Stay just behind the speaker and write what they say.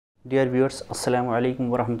Dear viewers, Assalamu alaikum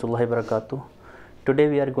wa rahmatullahi wa barakatuh. Today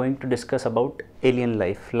we are going to discuss about alien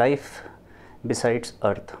life besides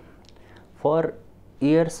Earth. For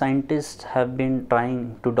years, scientists have been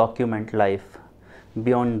trying to document life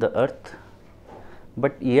beyond the Earth,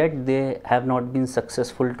 but yet they have not been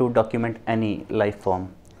successful to document any life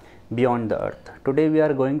form beyond the Earth. Today we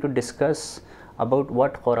are going to discuss about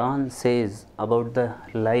what Quran says about the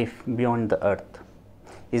life beyond the Earth.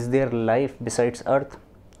 Is there life besides Earth?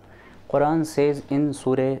 Quran says in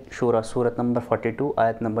Surah Shura, Surah number 42,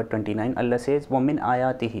 ayat number 29, Allah says, وَمِنْ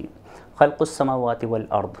آيَاتِهِ خَلْقُ السَّمَاوَاتِ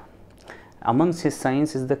وَالْأَرْضِ. Amongst His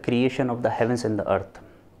signs is the creation of the heavens and the earth.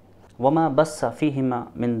 وَمَا بَثَّ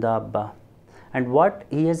فِيهِمَا مِنْ دَابَّةٍ. And what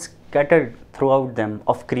He has scattered throughout them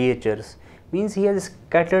of creatures, means He has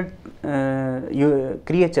scattered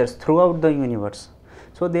creatures throughout the universe.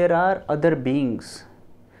 So there are other beings,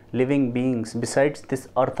 living beings besides this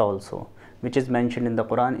earth also, which is mentioned in the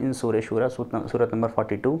Quran in Surah Shura, Surah number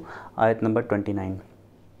 42, ayat number 29,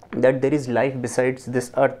 that there is life besides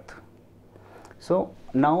this earth. So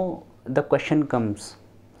now the question comes,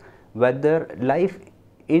 whether life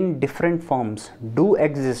in different forms do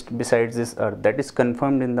exist besides this earth. That is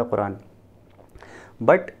confirmed in the Quran.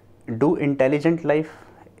 But do intelligent life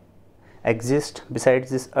exist besides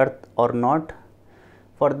this earth or not?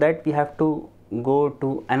 For that we have to go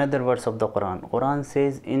to another verse of the Quran. Quran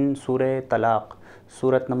says in Surah Talaq,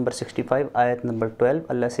 Surah number 65, ayat number 12,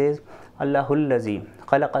 Allah says, Allahul Lazi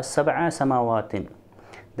khalaqa sab'a samawatin,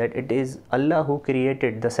 that it is Allah who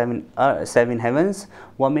created the seven heavens,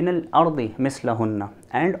 wa minal ardi mislahunna,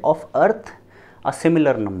 and of earth a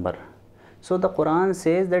similar number. So the Quran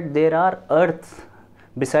says that there are earths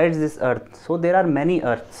besides this earth. So there are many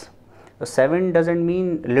earths. So 7 doesn't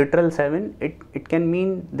mean literal 7, it can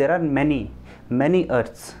mean there are many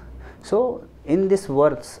earths. So in this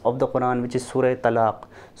verse of the Quran, which is Surah Talaq,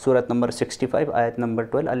 Surah number 65, ayat number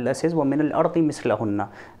 12, Allah says, وَمِنَ الْأَرْضِ مِثْلَهُنَّ,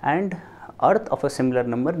 and earth of a similar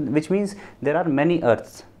number, which means there are many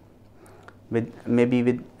earths, with maybe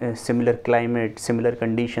with similar climate, similar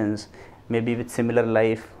conditions, maybe with similar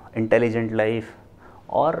life, intelligent life,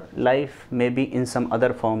 or life maybe in some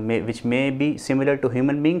other form, which may be similar to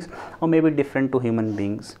human beings or maybe different to human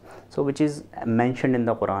beings. So which is mentioned in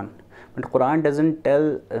the Quran. But Quran doesn't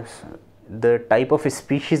tell the type of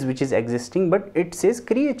species which is existing, but it says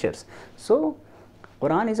creatures. So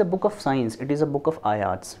Quran is a book of science, it is a book of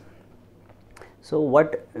ayats. So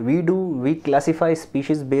what we do, we classify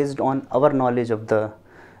species based on our knowledge of the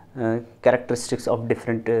characteristics of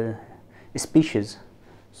different species.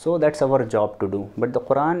 So that's our job to do. But the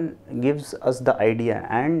Quran gives us the idea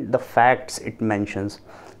and the facts it mentions.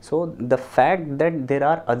 So the fact that there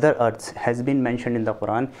are other earths has been mentioned in the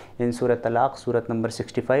Quran in Surah Talaq, Surah number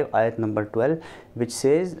 65, ayat number 12, which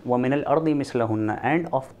says, وَمِنَ الْأَرْضِ مِثْلَهُنَّ, and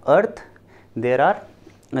of earth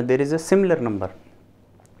there is a similar number.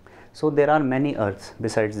 So there are many earths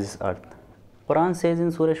besides this earth. Quran says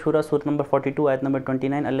in Surah Shura, Surah number 42, ayat number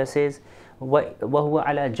 29, Allah says, وَهُوَ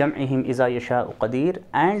عَلَى جَمْعِهِمْ إِذَا يَشَاءُ قَدِيرٌ,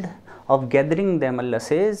 and of gathering them, Allah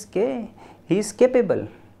says that He is capable.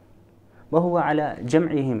 وَهُوَ عَلَى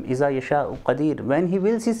جَمْعِهِمْ إِذَا يَشَاءُ قَدِيرٌ, when He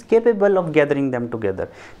wills, He is capable of gathering them together,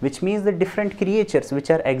 which means the different creatures which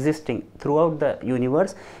are existing throughout the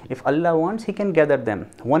universe, if Allah wants, He can gather them.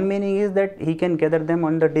 One meaning is that He can gather them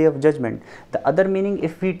on the day of judgment. The other meaning,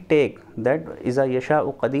 if we take that إِذَا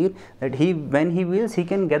يَشَاءُ قَدِيرٌ, that when He wills, He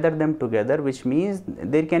can gather them together, which means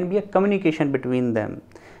there can be a communication between them.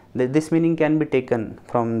 This meaning can be taken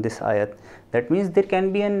from this ayat. That means there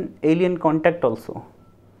can be an alien contact also,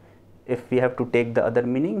 if we have to take the other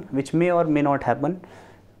meaning, which may or may not happen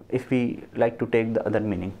if we like to take the other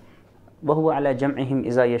meaning. وَهُوَ عَلَى جَمْعِهِمْ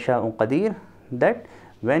إِذَا يَشَاءُ قَدِيرٌ, that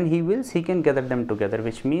when He wills, He can gather them together,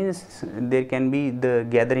 which means there can be the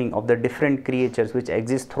gathering of the different creatures which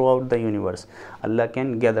exist throughout the universe. Allah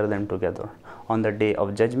can gather them together on the day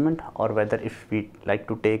of judgment, or whether if we like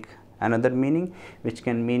to take another meaning, which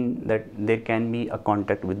can mean that there can be a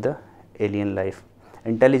contact with the alien life,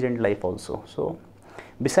 intelligent life also. So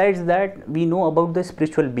besides that, we know about the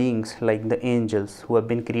spiritual beings like the angels who have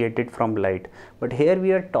been created from light. But here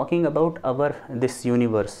we are talking about this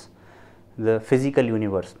universe, the physical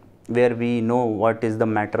universe, where we know what is the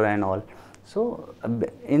matter and all. So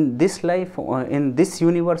in this life, in this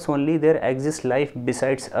universe only, there exists life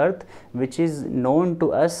besides earth, which is known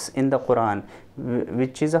to us in the Quran,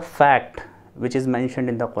 which is a fact which is mentioned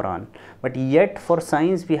in the Quran. But yet for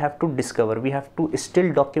science we have to discover, we have to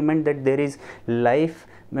still document that there is life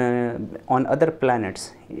on other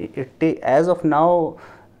planets. As of now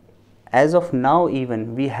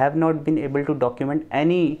even, we have not been able to document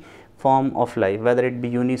any form of life, whether it be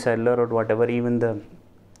unicellular or whatever, even the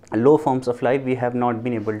low forms of life we have not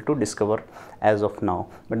been able to discover as of now.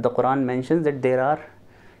 But the Quran mentions that there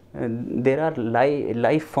are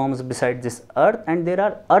life forms beside this earth, and there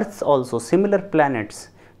are earths also, similar planets,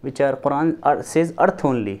 which are Quran says earth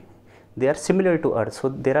only, they are similar to earth. So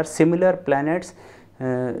there are similar planets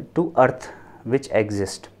to earth which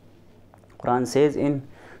exist. Quran says in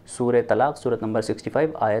Surah Talaq, Surah number 65,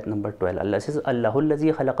 ayat number 12, Allah says, Allahul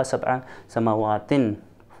lazi khalaqa sab'a samawatin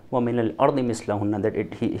wa min al-ardi mislahunna, that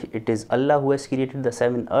it is Allah who has created the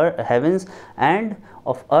 7 heavens, and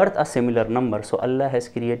of earth a similar number. So Allah has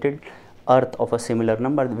created earth of a similar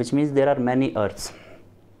number, which means there are many earths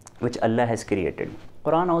which Allah has created.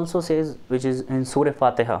 Quran also says, which is in Surah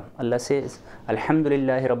Fatiha, Allah says,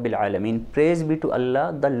 Alhamdulillahi Rabbil Alameen, praise be to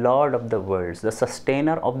Allah, the Lord of the worlds, the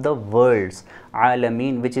sustainer of the worlds.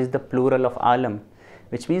 Alameen, which is the plural of alam,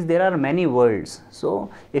 which means there are many worlds. So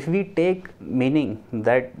if we take meaning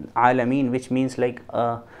that alameen, which means like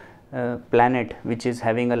a planet which is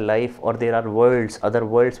having a life, or there are worlds, other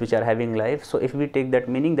worlds which are having life, so if we take that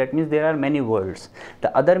meaning, that means there are many worlds.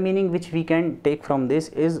 The other meaning which we can take from this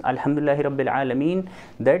is Alhamdulillahi Rabbil Alameen,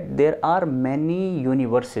 that there are many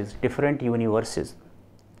universes, different universes.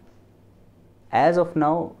 As of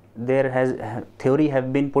now, there has theory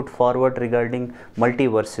have been put forward regarding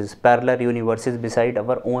multiverses, parallel universes beside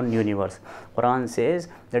our own universe. Quran says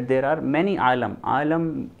that there are many alam.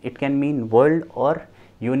 Alam, it can mean world, or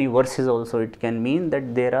universes also, it can mean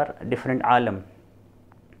that there are different alam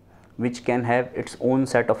which can have its own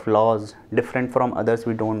set of laws, different from others,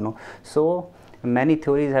 we don't know. So many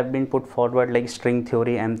theories have been put forward, like string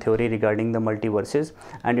theory, M theory, regarding the multiverses,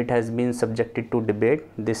 and it has been subjected to debate,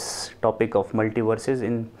 this topic of multiverses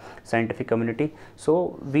in scientific community.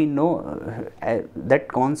 So we know that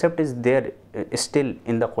concept is there still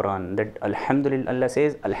in the Quran, that Alhamdulillah, Allah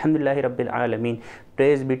says Alhamdulillahi Rabbil Alameen,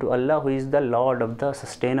 praise be to Allah who is the Lord of the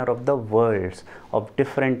sustainer of the worlds, of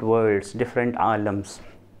different worlds, different alams,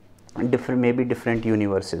 maybe different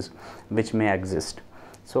universes which may exist.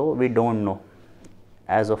 So we don't know.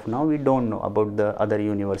 As of now, we don't know about the other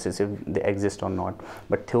universes, if they exist or not,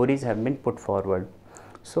 but theories have been put forward.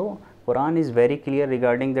 So Quran is very clear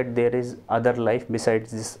regarding that there is other life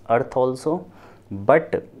besides this earth also,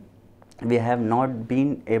 but we have not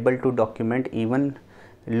been able to document even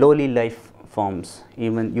lowly life forms,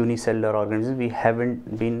 even unicellular organisms. We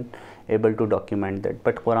haven't been able to document that,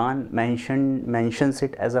 but Quran mentions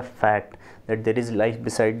it as a fact that there is life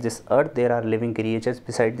beside this earth, there are living creatures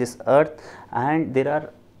beside this earth, and there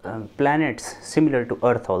are planets similar to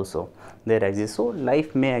earth also there exist. So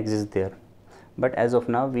life may exist there, but as of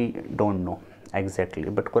now we don't know exactly.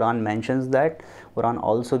 But Quran mentions that. Quran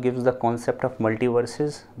also gives the concept of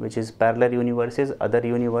multiverses, which is parallel universes, other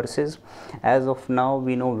universes. As of now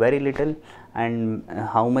we know very little, and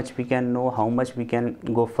how much we can know, how much we can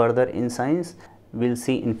go further in science, we'll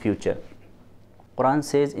see in future. Quran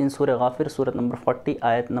says in Surah Ghafir, Surah number 40,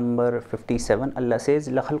 ayat number 57, Allah says,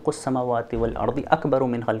 La khalqus samawati wal ardi akbaru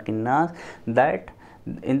min khalqin nas, that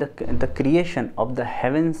in the creation of the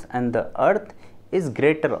heavens and the earth is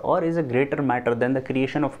greater, or is a greater matter than the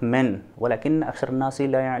creation of men. وَلَكِنَّ أَكْثَرَ النَّاسِ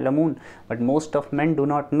لَا يَعْلَمُونَ, but most of men do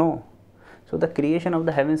not know. So the creation of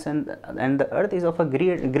the heavens and the earth is of a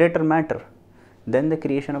greater matter than the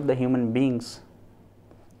creation of the human beings.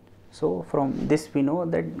 So from this we know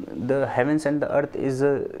that the heavens and the earth is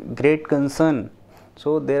a great concern.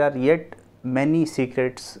 So there are yet many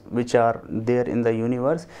secrets which are there in the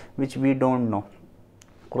universe which we don't know.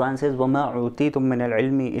 Quran says, وَمَا عُوتِيتُم مِّنَ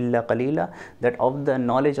الْعِلْمِ إِلَّا قَلِيلًا, that of the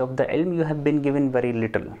knowledge of the ilm you have been given very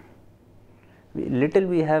little. Little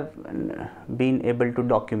we have been able to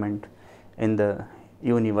document in the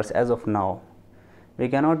universe as of now. We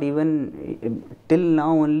cannot even, till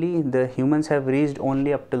now only the humans have reached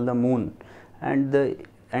only up till the moon,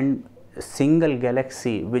 and single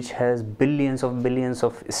galaxy which has billions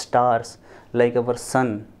of stars, like our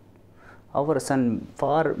sun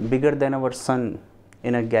far bigger than our sun,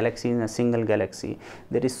 in a galaxy, in a single galaxy.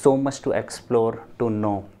 There is so much to explore, to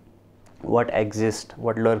know what exists,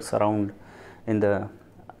 what lurks around in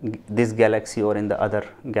this galaxy or in the other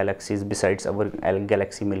galaxies besides our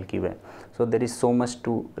galaxy Milky Way. So there is so much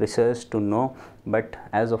to research, to know, but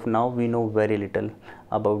as of now we know very little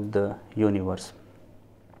about the universe.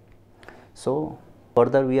 So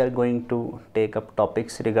further we are going to take up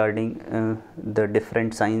topics regarding the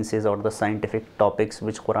different sciences or the scientific topics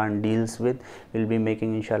which Quran deals with. We will be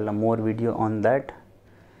making inshallah more video on that.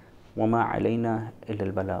 وَمَا عَلَيْنَا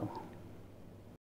إِلَّا الْبَلَاغُ.